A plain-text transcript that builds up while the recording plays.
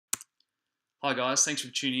Hi guys, thanks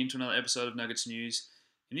for tuning in to another episode of Nuggets News.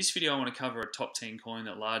 In this video I want to cover a top 10 coin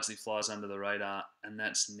that largely flies under the radar, and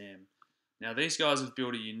that's NEM. Now these guys have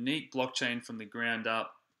built a unique blockchain from the ground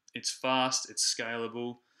up. It's fast, it's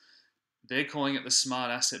scalable. They're calling it the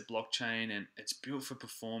smart asset blockchain, and it's built for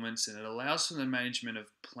performance, and it allows for the management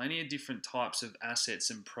of plenty of different types of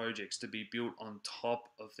assets and projects to be built on top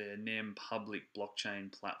of their NEM public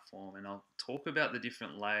blockchain platform. And I'll talk about the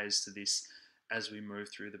different layers to this as we move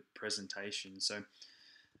through the presentation. So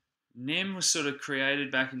NEM was sort of created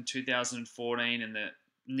back in 2014 and the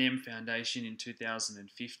NEM Foundation in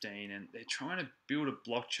 2015, and they're trying to build a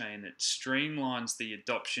blockchain that streamlines the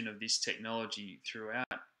adoption of this technology throughout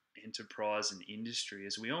enterprise and industry.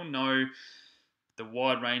 As we all know, the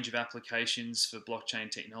wide range of applications for blockchain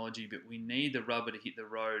technology, but we need the rubber to hit the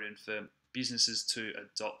road and for businesses to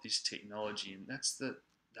adopt this technology, and that's the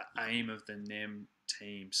aim of the NEM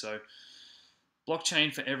team. So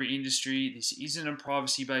blockchain for every industry. This isn't a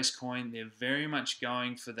privacy-based coin. They're very much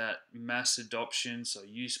going for that mass adoption, so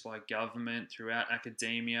use by government, throughout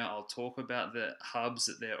academia. I'll talk about the hubs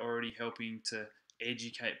that they're already helping to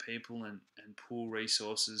educate people and pool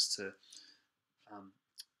resources to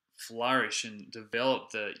flourish and develop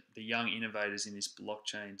the young innovators in this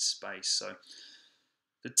blockchain space. So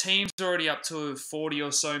the team's already up to 40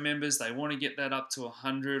 or so members. They want to get that up to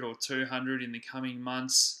 100 or 200 in the coming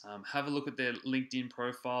months. Have a look at their LinkedIn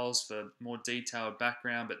profiles for more detailed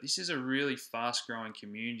background. But this is a really fast-growing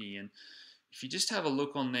community. And if you just have a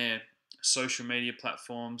look on their social media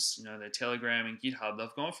platforms, their Telegram and GitHub,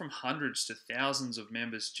 they've gone from hundreds to thousands of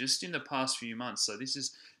members just in the past few months. So this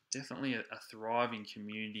is definitely a thriving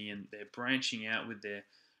community, and they're branching out with their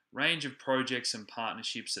range of projects and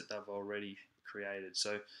partnerships that they've already created.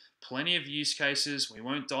 So plenty of use cases. We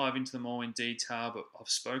won't dive into them all in detail, but I've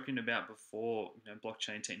spoken about before,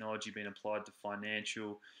 blockchain technology being applied to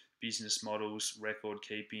financial, business models, record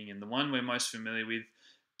keeping, and the one we're most familiar with,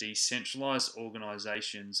 decentralized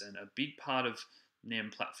organizations. And a big part of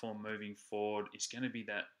NEM platform moving forward is going to be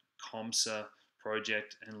that COMSA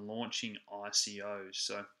project and launching ICOs.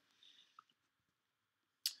 So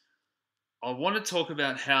I want to talk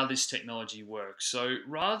about how this technology works. So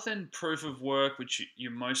rather than proof of work, which you're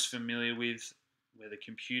most familiar with, where the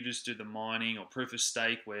computers do the mining, or proof of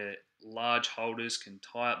stake, where large holders can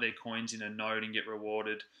tie up their coins in a node and get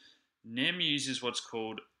rewarded, NEM uses what's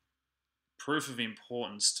called proof of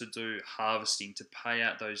importance to do harvesting, to pay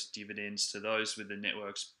out those dividends to those with the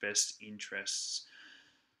network's best interests.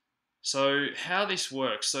 So how this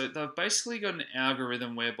works, so they've basically got an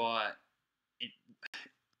algorithm whereby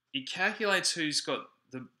it calculates who's got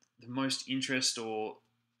the most interest or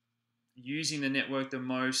using the network the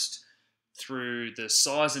most through the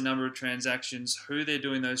size and number of transactions, who they're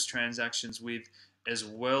doing those transactions with, as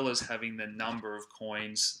well as having the number of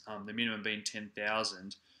coins, the minimum being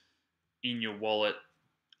 10,000, in your wallet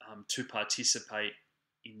to participate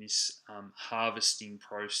in this harvesting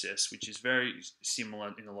process, which is very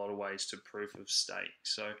similar in a lot of ways to proof of stake.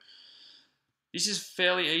 So this is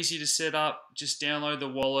fairly easy to set up. Just download the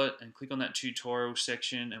wallet and click on that tutorial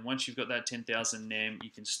section. And once you've got that 10,000 NEM, you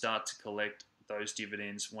can start to collect those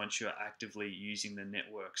dividends once you're actively using the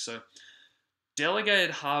network. So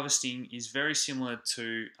delegated harvesting is very similar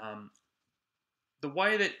to the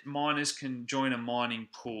way that miners can join a mining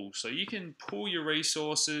pool. So you can pool your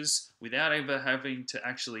resources without ever having to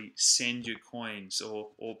actually send your coins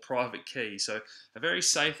or private key. So a very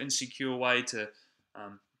safe and secure way to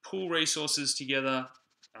pool resources together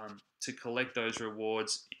to collect those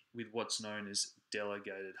rewards with what's known as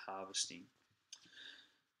delegated harvesting.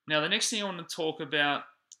 Now, the next thing I want to talk about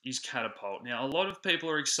is Catapult. Now, a lot of people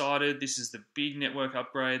are excited. This is the big network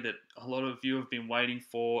upgrade that a lot of you have been waiting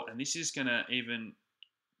for, and this is going to even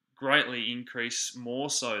greatly increase more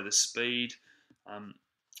so the speed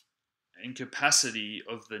and capacity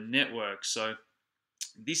of the network. So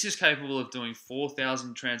this is capable of doing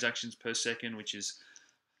 4,000 transactions per second, which is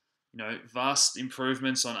vast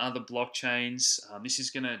improvements on other blockchains. This is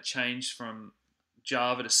going to change from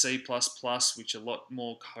Java to C++, which a lot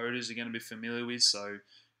more coders are going to be familiar with. So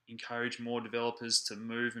encourage more developers to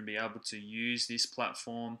move and be able to use this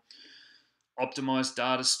platform. Optimize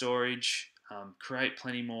data storage, create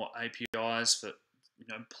plenty more APIs for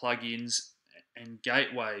plugins and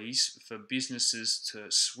gateways for businesses to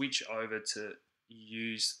switch over to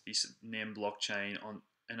use this NEM blockchain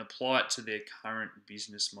and apply it to their current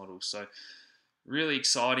business model. So really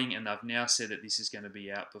exciting, and they've now said that this is going to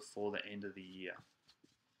be out before the end of the year.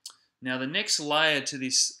 Now, the next layer to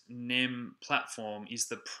this NEM platform is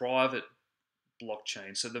the private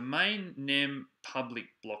blockchain. So the main NEM public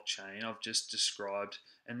blockchain I've just described,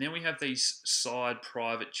 and then we have these side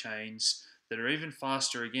private chains that are even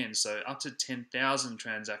faster again, so up to 10,000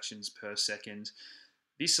 transactions per second.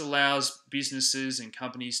 This allows businesses and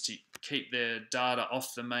companies to keep their data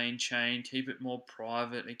off the main chain, keep it more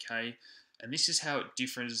private, okay? And this is how it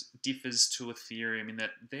differs to Ethereum in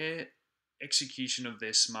that their execution of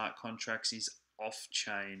their smart contracts is off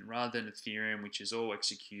chain rather than Ethereum, which is all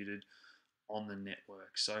executed on the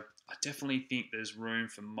network. So I definitely think there's room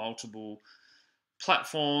for multiple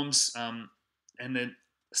platforms, and then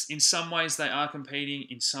in some ways they are competing,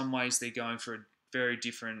 in some ways they're going for a very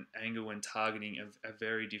different angle and targeting a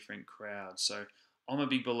very different crowd. So I'm a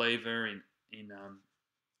big believer in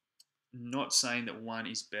not saying that one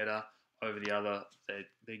is better over the other.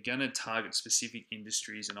 They're going to target specific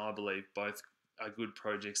industries, and I believe both are good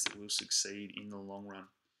projects that will succeed in the long run.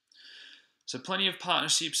 So plenty of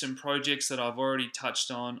partnerships and projects that I've already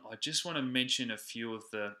touched on. I just want to mention a few of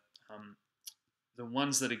the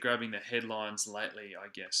ones that are grabbing the headlines lately, I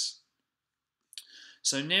guess.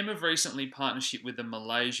 So NEM have recently partnership with the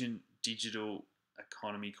Malaysian Digital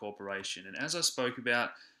Economy Corporation. And as I spoke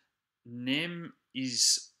about, NEM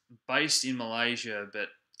is based in Malaysia, but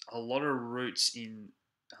a lot of roots in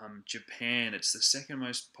Japan. It's the second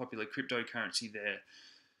most popular cryptocurrency there.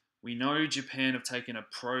 We know Japan have taken a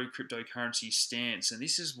pro-cryptocurrency stance, and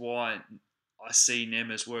this is why I see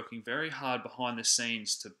NEM as working very hard behind the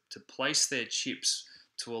scenes to place their chips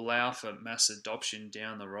to allow for mass adoption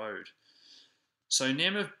down the road. So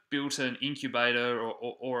NEM have built an incubator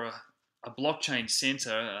or a blockchain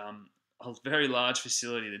center, a very large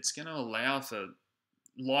facility that's going to allow for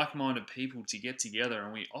like-minded people to get together.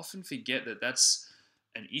 And we often forget that that's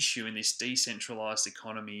an issue in this decentralized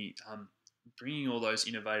economy, bringing all those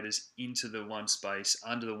innovators into the one space,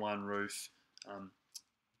 under the one roof,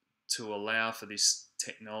 to allow for this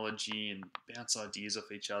technology and bounce ideas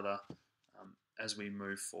off each other as we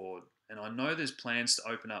move forward. And I know there's plans to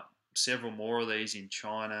open up several more of these in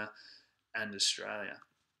China and Australia.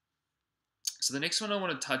 So the next one I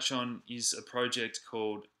want to touch on is a project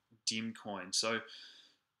called Dimcoin. So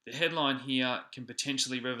the headline here can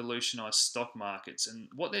potentially revolutionize stock markets. And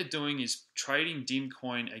what they're doing is trading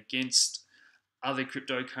Dimcoin against other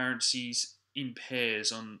cryptocurrencies in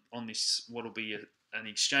pairs on this, what will be an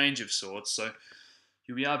exchange of sorts. So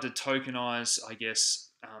you'll be able to tokenize, I guess,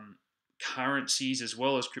 currencies as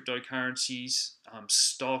well as cryptocurrencies,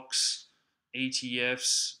 stocks,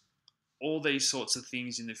 ETFs, all these sorts of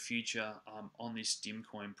things in the future on this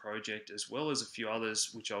Dimcoin project, as well as a few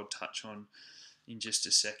others which I'll touch on in just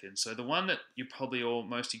a second. So the one that you're probably all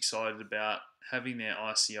most excited about having their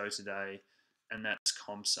ICO today, and that's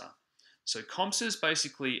COMSA. So COMSA is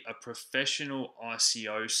basically a professional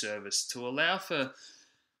ICO service to allow for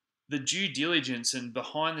the due diligence and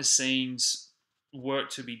behind the scenes work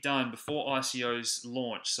to be done before ICOs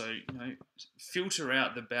launch. So, filter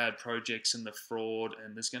out the bad projects and the fraud,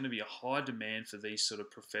 and there's going to be a high demand for these sort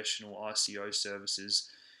of professional ICO services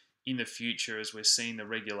in the future as we're seeing the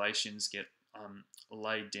regulations get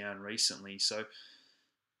laid down recently. So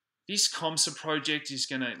this COMSA project is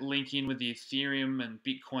going to link in with the Ethereum and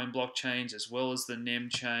Bitcoin blockchains as well as the NEM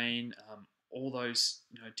chain. All those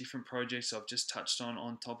different projects I've just touched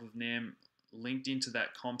on top of NEM, linked into that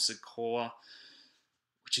COMSA core,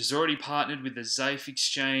 which has already partnered with the ZAFE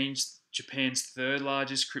exchange, Japan's third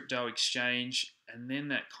largest crypto exchange, and then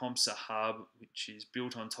that COMSA hub, which is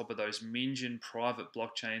built on top of those mijin private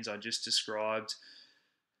blockchains I just described.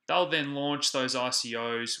 They'll then launch those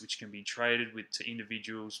ICOs, which can be traded to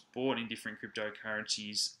individuals, bought in different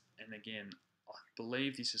cryptocurrencies. And again, I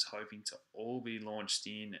believe this is hoping to all be launched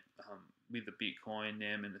in with the Bitcoin,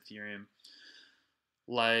 NEM, and Ethereum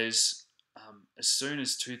layers as soon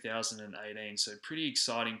as 2018. So pretty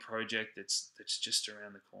exciting project that's just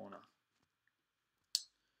around the corner.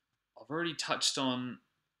 I've already touched on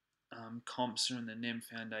COMSA and the NEM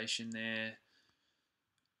Foundation there.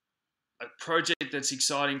 A project that's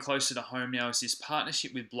exciting closer to home now is this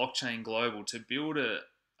partnership with Blockchain Global to build a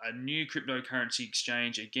new cryptocurrency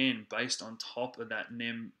exchange, again, based on top of that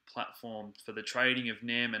NEM platform for the trading of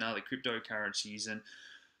NEM and other cryptocurrencies. And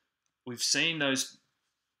we've seen those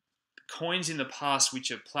coins in the past,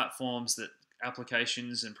 which are platforms that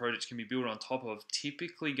applications and projects can be built on top of,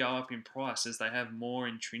 typically go up in price as they have more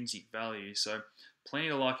intrinsic value. So plenty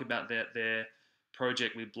to like about that there.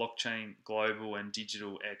 Project with Blockchain Global and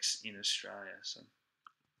Digital X in Australia. So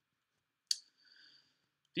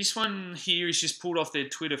this one here is just pulled off their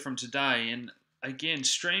Twitter from today, and again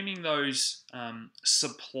streaming those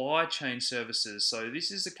supply chain services. So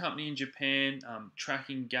this is a company in Japan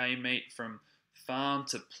tracking game meat from farm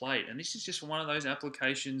to plate, and this is just one of those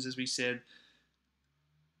applications, as we said,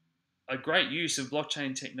 a great use of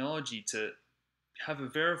blockchain technology to have a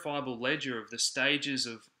verifiable ledger of the stages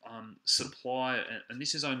of supply, and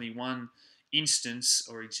this is only one instance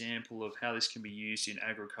or example of how this can be used in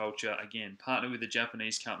agriculture. Again, partner with a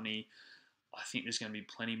Japanese company. I think there's going to be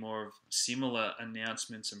plenty more of similar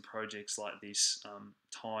announcements and projects like this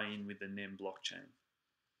tie in with the NEM blockchain.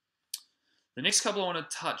 The next couple I want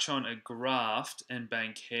to touch on are Graft and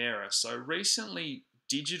Bankera. So recently,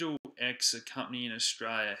 Digital X, a company in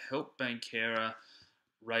Australia, helped Bankera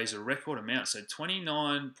raise a record amount. So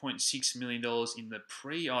 $29.6 million in the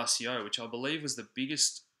pre-ICO, which I believe was the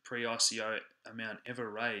biggest pre-ICO amount ever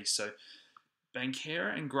raised. So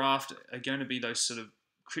Bankera and Graft are going to be those sort of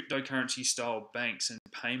cryptocurrency style banks and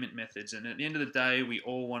payment methods. And at the end of the day, we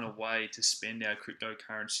all want a way to spend our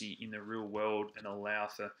cryptocurrency in the real world and allow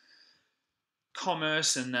for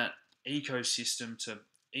commerce and that ecosystem to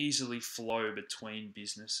easily flow between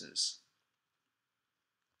businesses.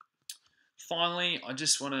 Finally, I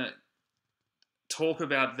just want to talk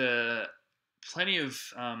about the plenty of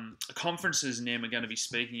conferences NEM are going to be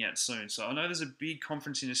speaking at soon. So I know there's a big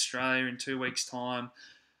conference in Australia in 2 weeks' time,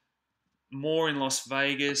 more in Las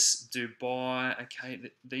Vegas, Dubai. Okay,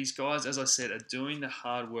 these guys, as I said, are doing the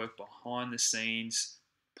hard work behind the scenes,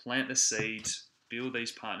 plant the seeds, build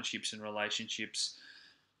these partnerships and relationships,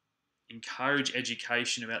 encourage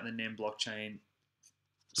education about the NEM blockchain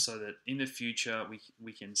so that in the future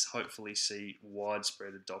we can hopefully see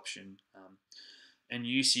widespread adoption and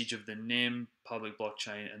usage of the NEM public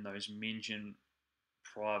blockchain and those mijin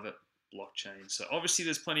private blockchains. So obviously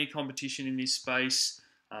there's plenty of competition in this space.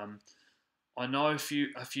 I know a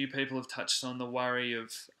few people have touched on the worry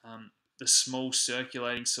of the small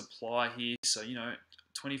circulating supply here. So,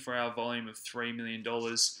 24-hour volume of $3 million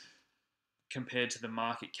compared to the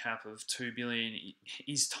market cap of $2 billion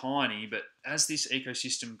is tiny. But as this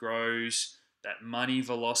ecosystem grows, that money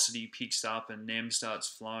velocity picks up and NEM starts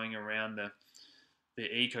flowing around the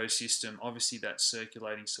ecosystem, obviously that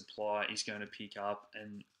circulating supply is going to pick up,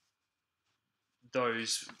 and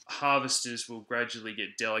those harvesters will gradually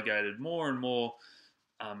get delegated more and more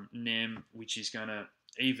NEM, which is going to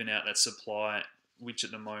even out that supply, which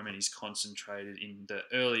at the moment is concentrated in the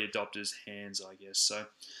early adopters' hands, I guess. So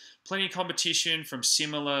plenty of competition from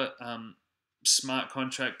similar smart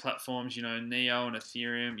contract platforms, Neo and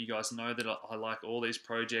Ethereum. You guys know that I like all these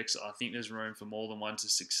projects. I think there's room for more than one to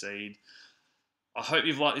succeed. I hope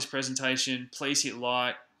you've liked this presentation. Please hit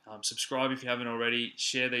like, subscribe if you haven't already,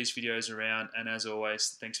 share these videos around, and as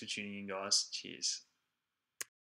always, thanks for tuning in, guys. Cheers.